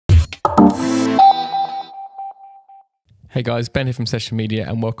Hey guys, Ben here from Session Media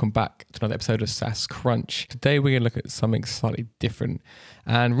and welcome back to another episode of SaaS Crunch. Today we're going to look at something slightly different.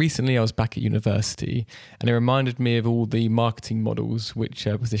 And recently I was back at university and it reminded me of all the marketing models which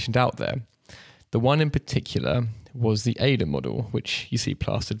are positioned out there. The one in particular was the AIDA model, which you see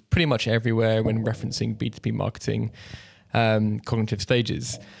plastered pretty much everywhere when referencing B2B marketing cognitive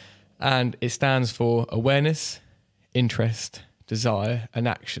stages. And it stands for awareness, interest, desire, and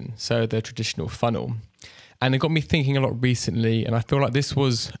action. So the traditional funnel. And it got me thinking a lot recently, and I feel like this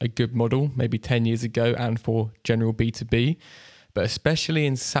was a good model maybe 10 years ago and for general B2B, but especially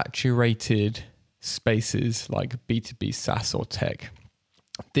in saturated spaces like B2B SaaS or tech.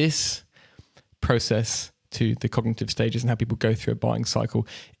 This process to the cognitive stages and how people go through a buying cycle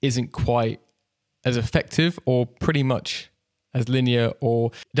isn't quite as effective or pretty much as linear, or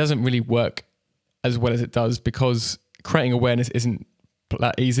it doesn't really work as well as it does because creating awareness isn't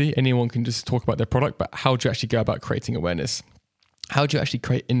that easy. Anyone can just talk about their product, but how do you actually go about creating awareness? How do you actually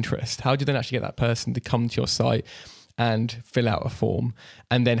create interest? How do you then actually get that person to come to your site and fill out a form?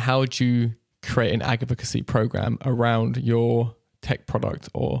 And then how do you create an advocacy program around your tech product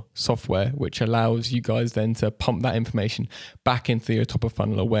or software, which allows you guys then to pump that information back into your top of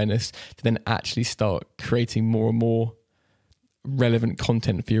funnel awareness to then actually start creating more and more relevant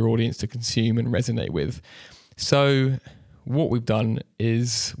content for your audience to consume and resonate with? So what we've done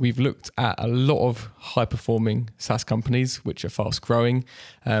is we've looked at a lot of high-performing SaaS companies which are fast-growing.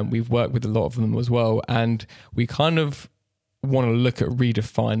 We've worked with a lot of them as well, and we kind of want to look at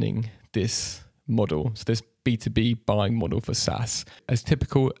redefining this model, so this B2B buying model for SaaS. As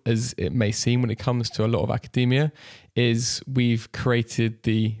typical as it may seem when it comes to a lot of academia, is we've created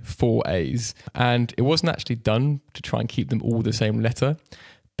the 4 A's, and it wasn't actually done to try and keep them all the same letter,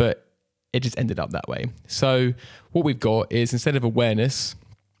 but it just ended up that way. So what we've got is, instead of awareness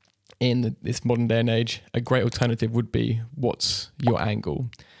in this modern day and age, a great alternative would be, what's your angle?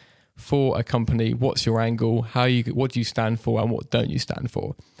 For a company, what's your angle? What do you stand for and what don't you stand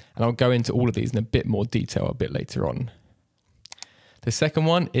for? And I'll go into all of these in a bit more detail a bit later on. The second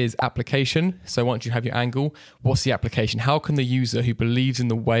one is application. So once you have your angle, what's the application? How can the user who believes in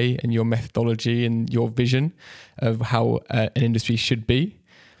the way and your methodology and your vision of how an industry should be,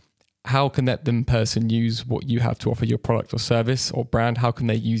 how can that then person use what you have to offer, your product or service or brand? How can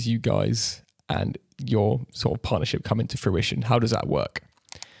they use you guys and your sort of partnership come into fruition? How does that work?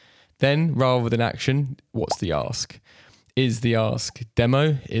 Then, rather than action, what's the ask? Is the ask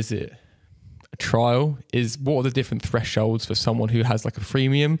demo? Is it a trial? What are the different thresholds for someone who has like a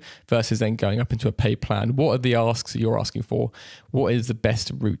freemium versus then going up into a paid plan? What are the asks that you're asking for? What is the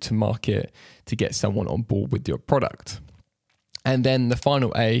best route to market to get someone on board with your product? And then the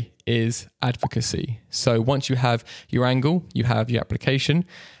final A is advocacy. So once you have your angle, you have your application,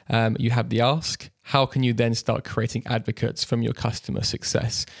 you have the ask, how can you then start creating advocates from your customer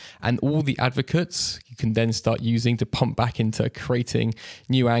success? And all the advocates you can then start using to pump back into creating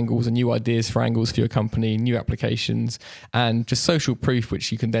new angles and new ideas for angles for your company, new applications, and just social proof,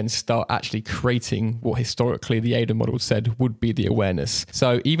 which you can then start actually creating what historically the AIDA model said would be the awareness.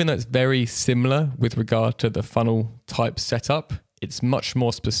 So even though it's very similar with regard to the funnel type setup, it's much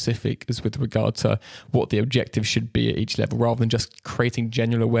more specific as with regard to what the objective should be at each level, rather than just creating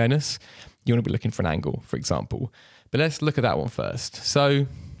general awareness. You want to be looking for an angle, for example. But let's look at that one first. So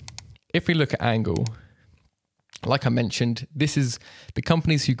if we look at angle, like I mentioned, this is the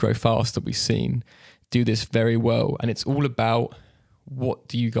companies who grow fast that we've seen do this very well. And it's all about, what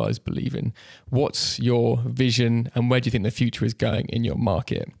do you guys believe in? What's your vision and where do you think the future is going in your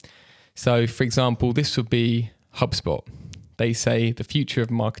market? So for example, this would be HubSpot. They say the future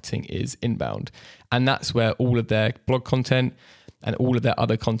of marketing is inbound. And that's where all of their blog content and all of their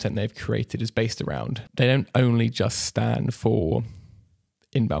other content they've created is based around. They don't only just stand for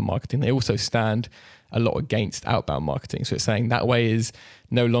inbound marketing, they also stand a lot against outbound marketing. So it's saying that way is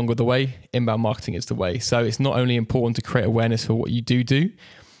no longer the way, inbound marketing is the way. So it's not only important to create awareness for what you do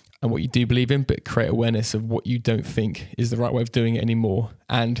and what you do believe in, but create awareness of what you don't think is the right way of doing it anymore,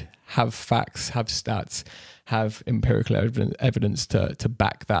 and have facts, have stats, have empirical evidence to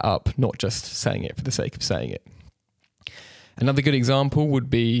back that up, not just saying it for the sake of saying it. Another good example would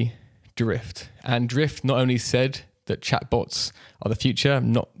be Drift. And Drift not only said that chatbots are the future,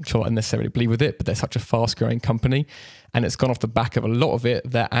 I'm not sure I necessarily believe with it, but they're such a fast growing company. And it's gone off the back of a lot of it,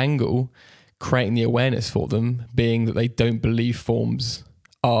 their angle, creating the awareness for them being that they don't believe forms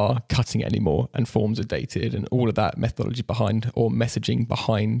are cutting it anymore and forms are dated, and all of that methodology behind, or messaging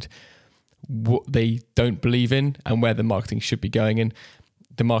behind, what they don't believe in and where the marketing should be going in.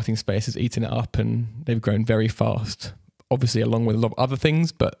 The marketing space has eaten it up and they've grown very fast obviously along with a lot of other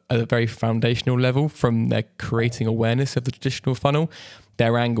things, but at a very foundational level from their creating awareness of the traditional funnel,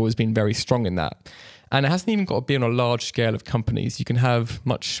 their angle has been very strong in that. And it hasn't even got to be on a large scale of companies. You can have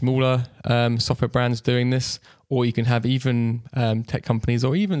much smaller software brands doing this, or you can have even tech companies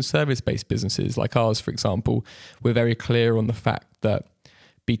or even service-based businesses like ours, for example. We're very clear on the fact that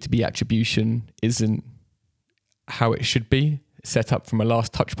B2B attribution isn't how it should be set up from a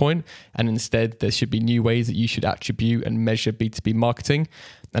last touch point, and instead there should be new ways that you should attribute and measure B2B marketing,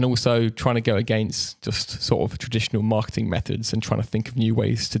 and also trying to go against just sort of traditional marketing methods and trying to think of new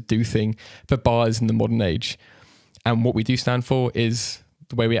ways to do things for buyers in the modern age. And what we do stand for is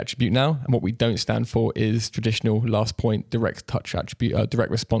the way we attribute now, and what we don't stand for is traditional last point direct touch attribute, direct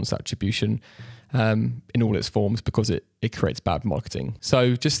response attribution in all its forms, because it creates bad marketing.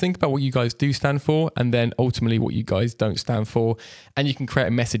 So just think about what you guys do stand for, and then ultimately what you guys don't stand for, and you can create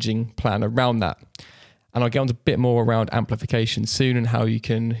a messaging plan around that. And I'll get on to a bit more around amplification soon and how you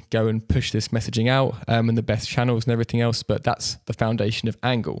can go and push this messaging out and the best channels and everything else, but that's the foundation of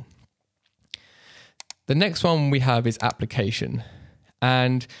angle. The next one we have is application.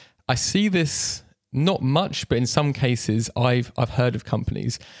 And I see this not much, but in some cases I've heard of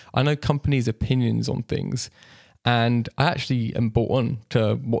companies. I know companies' opinions on things, and I actually am bought on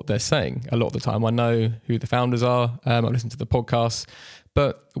to what they're saying a lot of the time. I know who the founders are. I listen to the podcasts,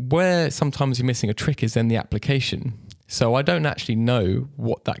 but where sometimes you're missing a trick is then the application. So I don't actually know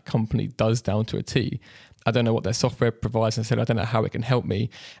what that company does down to a T. I don't know what their software provides, and I said, I don't know how it can help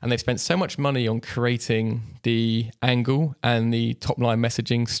me. And they've spent so much money on creating the angle and the top line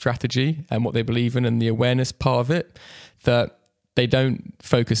messaging strategy and what they believe in and the awareness part of it, that they don't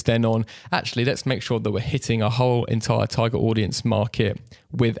focus then on, actually, let's make sure that we're hitting a whole entire target audience market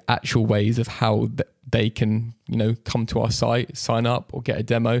with actual ways of how they can, come to our site, sign up or get a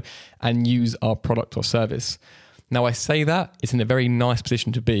demo and use our product or service. Now, I say that it's in a very nice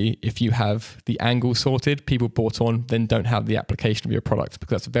position to be if you have the angle sorted, people bought on, then don't have the application of your product,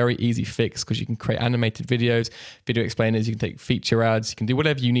 because that's a very easy fix, because you can create animated videos, video explainers, you can take feature ads, you can do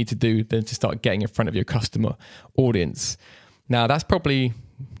whatever you need to do then to start getting in front of your customer audience. Now, that's probably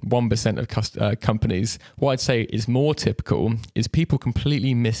 1% of companies. What I'd say is more typical is people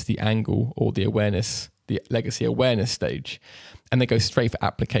completely miss the angle or the awareness, the legacy awareness stage, and they go straight for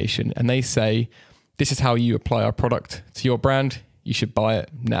application, and they say, this is how you apply our product to your brand. You should buy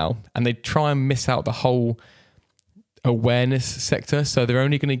it now. And they try and miss out the whole awareness sector. So they're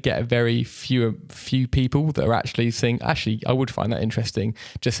only going to get a very few people that are actually saying, actually, I would find that interesting.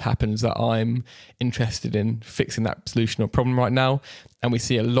 Just happens that I'm interested in fixing that solution or problem right now. And we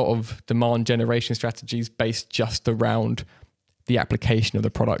see a lot of demand generation strategies based just around the application of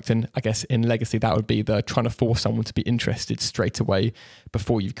the product. And I guess in legacy, that would be the trying to force someone to be interested straight away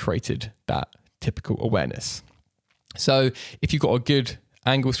before you've created that typical awareness. So if you've got a good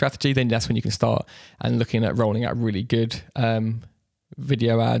angle strategy, then that's when you can start and looking at rolling out really good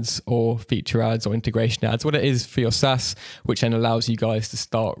video ads or feature ads or integration ads, what it is for your SaaS, which then allows you guys to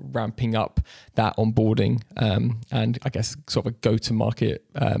start ramping up that onboarding and I guess sort of a go-to-market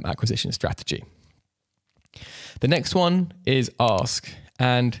acquisition strategy. The next one is ask.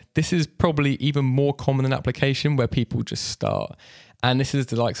 And this is probably even more common than application, where people just start. And this is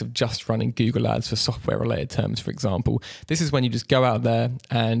the likes of just running Google ads for software related terms, for example. This is when you just go out there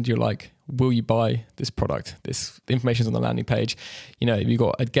and you're like, will you buy this product? The information's on the landing page. You've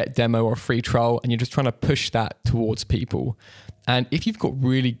got a get demo or a free trial, and you're just trying to push that towards people. And if you've got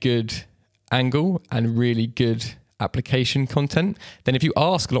really good angle and really good application content, then if you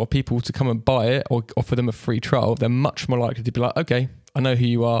ask a lot of people to come and buy it or offer them a free trial, they're much more likely to be like, okay, I know who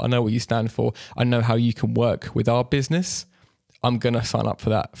you are. I know what you stand for. I know how you can work with our business. I'm going to sign up for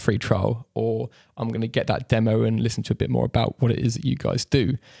that free trial, or I'm going to get that demo and listen to a bit more about what it is that you guys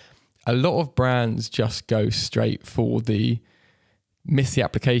do. A lot of brands just go straight for miss the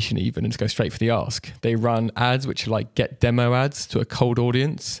application even and just go straight for the ask. They run ads which are like get demo ads to a cold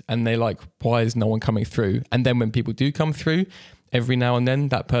audience, and they're like, why is no one coming through? And then when people do come through, every now and then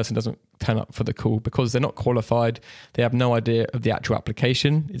that person doesn't turn up for the call because they're not qualified. They have no idea of the actual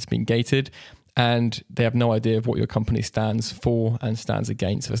application. It's been gated. And they have no idea of what your company stands for and stands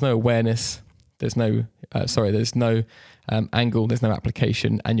against. So there's no awareness, there's no angle, there's no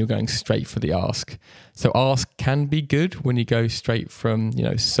application, and you're going straight for the ask. So ask can be good when you go straight from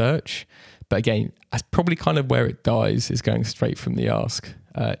search, but again, that's probably kind of where it dies, is going straight from the ask,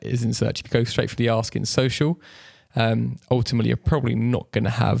 is in search. If you go straight for the ask in social, ultimately you're probably not going to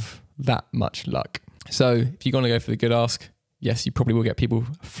have that much luck. So if you're going to go for the good ask, yes, you probably will get people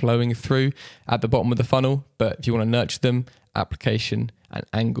flowing through at the bottom of the funnel, but if you want to nurture them, application and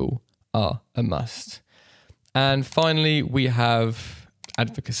angle are a must. And finally, we have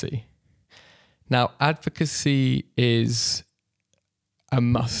advocacy. Now, advocacy is a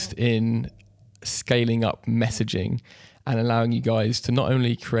must in scaling up messaging and allowing you guys to not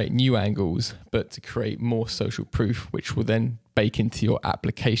only create new angles, but to create more social proof, which will then bake into your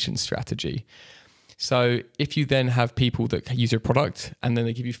application strategy. So if you then have people that use your product and then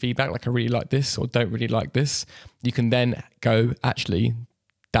they give you feedback, like I really like this or don't really like this, you can then go, actually,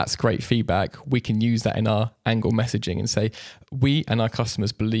 that's great feedback. We can use that in our angle messaging and say, we and our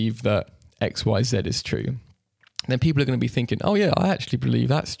customers believe that X, Y, Z is true. Then people are going to be thinking, oh yeah, I actually believe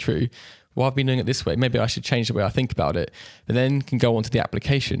that's true. Well, I've been doing it this way. Maybe I should change the way I think about it. And then can go onto the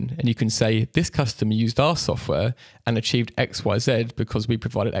application and you can say, this customer used our software and achieved X, Y, Z because we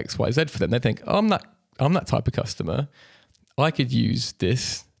provided X, Y, Z for them. They think, oh, I'm that type of customer. I could use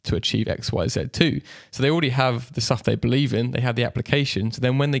this to achieve X, Y, Z too. So they already have the stuff they believe in. They have the application. So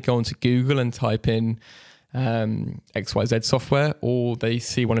then when they go onto Google and type in XYZ software, or they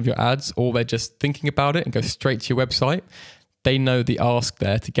see one of your ads, or they're just thinking about it and go straight to your website, they know the ask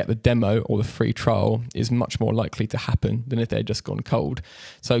there to get the demo or the free trial is much more likely to happen than if they'd just gone cold.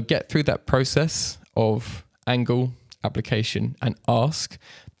 So get through that process of angle, application, and ask.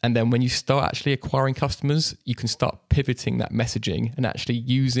 And then when you start actually acquiring customers, you can start pivoting that messaging and actually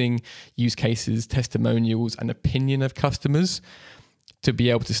using use cases, testimonials, and opinion of customers to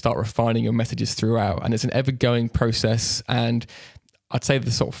be able to start refining your messages throughout. And it's an ever-going process. And I'd say the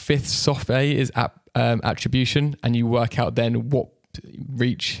sort of fifth soft A is attribution, and you work out then what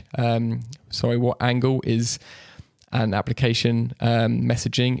what angle is an application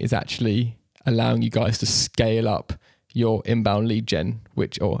messaging is actually allowing you guys to scale up your inbound lead gen,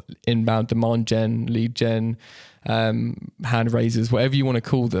 or inbound demand gen, lead gen, hand raisers, whatever you want to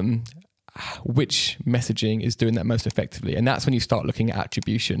call them. Which messaging is doing that most effectively? And that's when you start looking at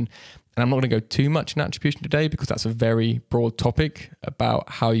attribution. And I'm not going to go too much in attribution today because that's a very broad topic about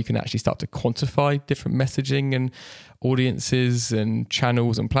how you can actually start to quantify different messaging and audiences and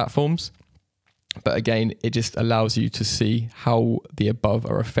channels and platforms. But again, it just allows you to see how the above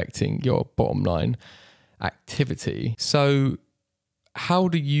are affecting your bottom line activity. So how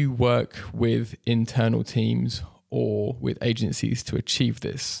do you work with internal teams or with agencies to achieve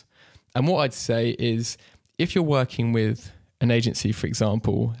this? And what I'd say is, if you're working with an agency, for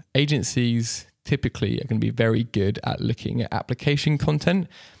example, agencies typically are going to be very good at looking at application content,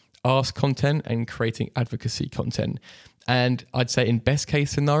 ask content, and creating advocacy content. And I'd say in best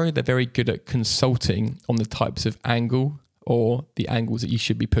case scenario, they're very good at consulting on the types of angle or the angles that you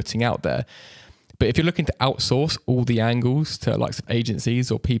should be putting out there. But if you're looking to outsource all the angles to likes of agencies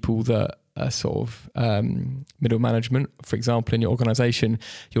or people that are sort of middle management, for example, in your organization,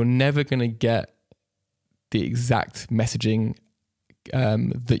 you're never going to get the exact messaging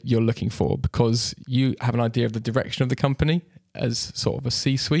that you're looking for, because you have an idea of the direction of the company as sort of a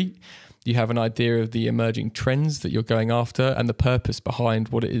C-suite. You have an idea of the emerging trends that you're going after and the purpose behind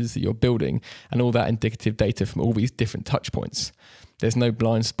what it is that you're building, and all that indicative data from all these different touch points. There's no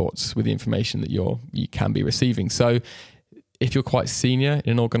blind spots with the information that you can be receiving. So if you're quite senior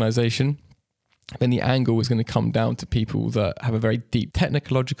in an organization, then the angle is going to come down to people that have a very deep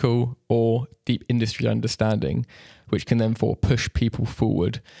technological or deep industry understanding, which can then push people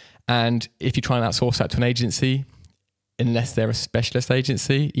forward. And if you try and outsource that to an agency, unless they're a specialist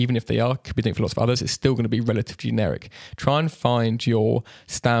agency, even if they are, could be doing for lots of others, it's still going to be relatively generic. Try and find your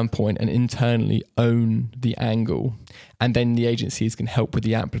standpoint and internally own the angle. And then the agencies can help with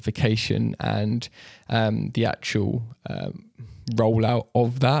the amplification and the actual rollout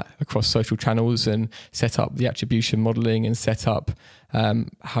of that across social channels, and set up the attribution modeling and set up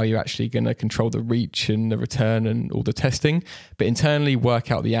how you're actually going to control the reach and the return and all the testing. But internally work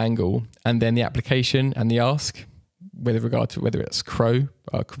out the angle, and then the application and the ask, with regard to whether it's CRO,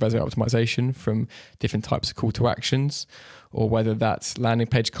 conversion optimization from different types of call to actions, or whether that's landing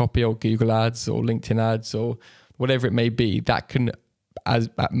page copy or Google ads or LinkedIn ads or whatever it may be. That can,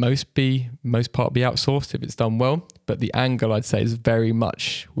 at most part be outsourced if it's done well. But the angle, I'd say, is very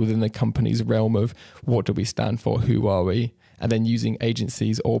much within the company's realm of what do we stand for, who are we, and then using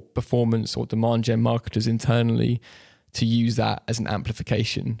agencies or performance or demand gen marketers internally to use that as an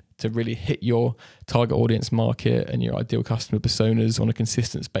amplification to really hit your target audience market and your ideal customer personas on a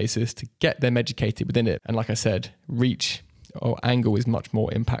consistent basis to get them educated within it. And like I said, reach or angle is much more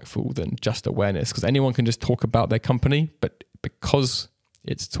impactful than just awareness, because anyone can just talk about their company, but because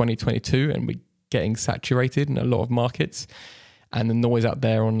it's 2022 and we're getting saturated in a lot of markets and the noise out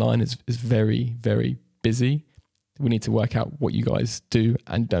there online is very, very busy, we need to work out what you guys do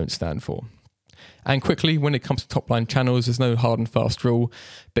and don't stand for. And quickly, when it comes to top line channels, there's no hard and fast rule.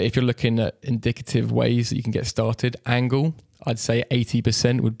 But if you're looking at indicative ways that you can get started, angle, I'd say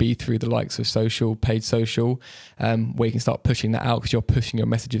 80% would be through the likes of social, paid social, where you can start pushing that out because you're pushing your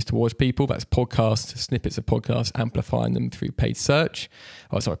messages towards people. That's podcasts, snippets of podcasts, amplifying them through paid search.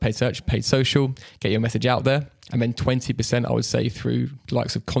 Paid social, get your message out there. And then 20%, I would say, through the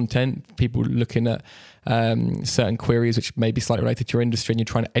likes of content, people looking at certain queries which may be slightly related to your industry and you're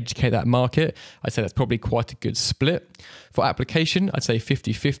trying to educate that market. I'd say that's probably quite a good split. For application, I'd say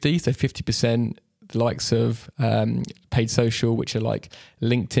 50-50, so 50% the likes of paid social, which are like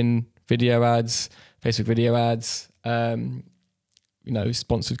LinkedIn video ads, Facebook video ads,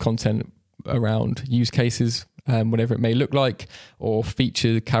 sponsored content around use cases, whatever it may look like, or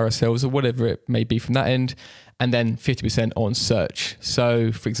feature carousels or whatever it may be from that end. And then 50% on search.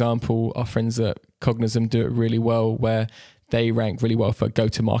 So for example, our friends at Cognism do it really well where they rank really well for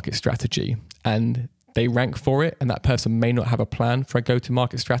go-to-market strategy, and they rank for it, and that person may not have a plan for a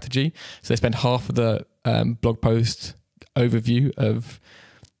go-to-market strategy. So they spend half of the blog post overview of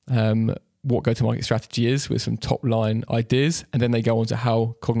what go-to-market strategy is with some top-line ideas, and then they go on to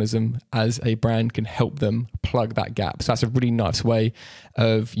how Cognism as a brand can help them plug that gap. So that's a really nice way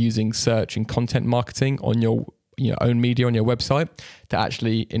of using search and content marketing on your own media on your website to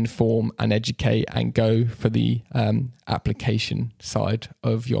actually inform and educate and go for the application side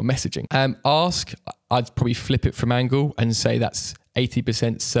of your messaging. Ask, I'd probably flip it from angle and say that's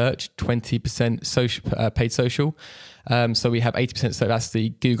 80% search, 20% social, paid social. So we have 80%, so that's the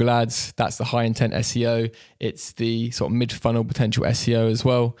Google ads, that's the high intent SEO, it's the sort of mid-funnel potential SEO as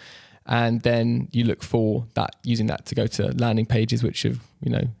well. And then you look for that, using that to go to landing pages, which are,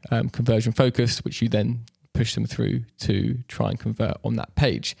 conversion focused, which you then push them through to try and convert on that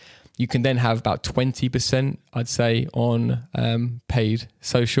page. You can then have about 20%, I'd say, on paid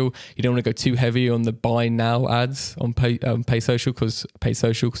social. You don't want to go too heavy on the buy now ads on paid social because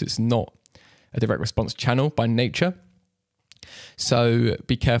it's not a direct response channel by nature. So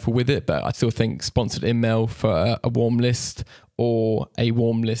be careful with it, but I still think sponsored email for a warm list or a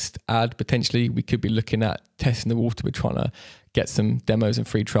warm list ad, potentially we could be looking at testing the water. We're trying to get some demos and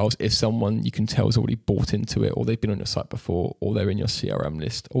free trials if someone you can tell has already bought into it, or they've been on your site before, or they're in your CRM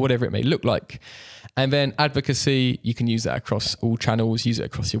list, or whatever it may look like. And then advocacy, you can use that across all channels, use it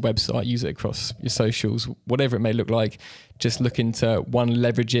across your website, use it across your socials, whatever it may look like. Just looking to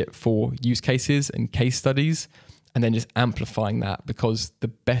leverage it for use cases and case studies, and then just amplifying that, because the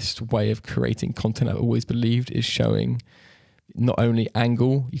best way of creating content, I've always believed, is showing not only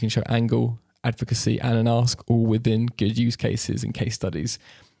angle, you can show angle, advocacy and an ask all within good use cases and case studies,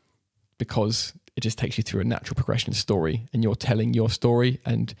 because it just takes you through a natural progression story, and you're telling your story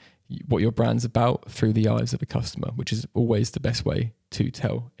and what your brand's about through the eyes of a customer, which is always the best way to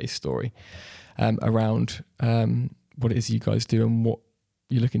tell a story around what it is you guys do and what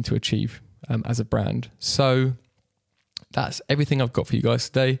you're looking to achieve as a brand. So that's everything I've got for you guys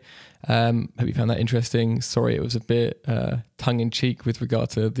today. Hope you found that interesting. Sorry, it was a bit tongue-in-cheek with regard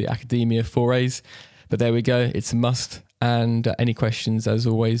to the academia forays, but there we go. It's a must. And any questions, as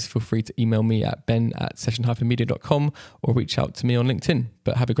always, feel free to email me at ben@session-media.com or reach out to me on LinkedIn.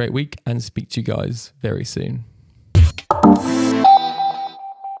 But have a great week and speak to you guys very soon.